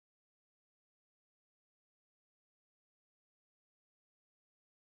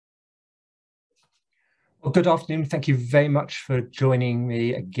Well, good afternoon. Thank you very much for joining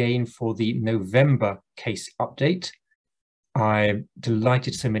me again for the November case update. I'm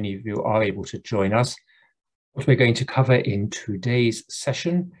delighted so many of you are able to join us. What we're going to cover in today's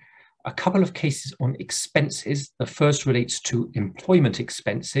session, a couple of cases on expenses. The first relates to employment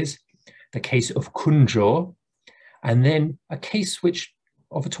expenses, the case of Kunjor, and then a case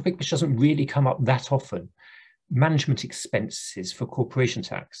of a topic which doesn't really come up that often, management expenses for corporation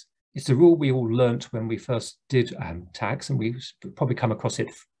tax. It's a rule we all learnt when we first did tax, and we've probably come across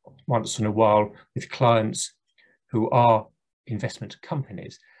it once in a while with clients who are investment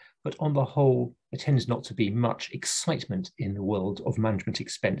companies. But on the whole, there tends not to be much excitement in the world of management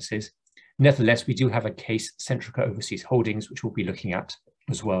expenses. Nevertheless, we do have a case, Centrica Overseas Holdings, which we'll be looking at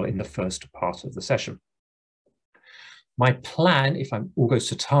as well in the first part of the session. My plan, if all goes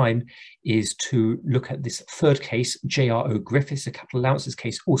to time, is to look at this third case, JRO Griffiths, a capital allowances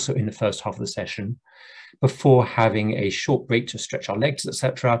case, also in the first half of the session, before having a short break to stretch our legs,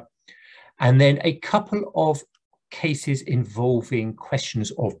 etc. And then a couple of cases involving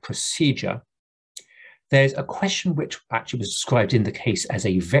questions of procedure. There's a question which actually was described in the case as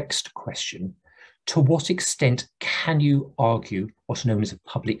a vexed question. To what extent can you argue what's known as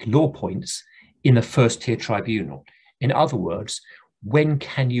public law points in the first tier tribunal? In other words, when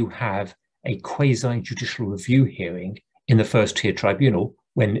can you have a quasi-judicial review hearing in the first tier tribunal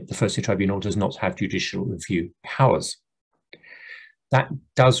when the first tier tribunal does not have judicial review powers? That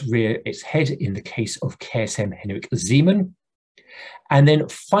does rear its head in the case of KSM Henrik Zeeman. And then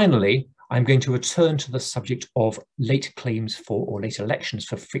finally, I'm going to return to the subject of late claims for or late elections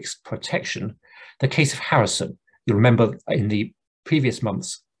for fixed protection, the case of Harrison. You'll remember in the previous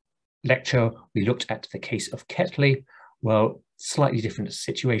month's lecture, we looked at the case of Ketley. Well, slightly different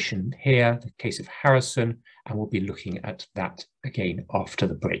situation here, the case of Harrison, and we'll be looking at that again after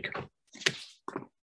the break.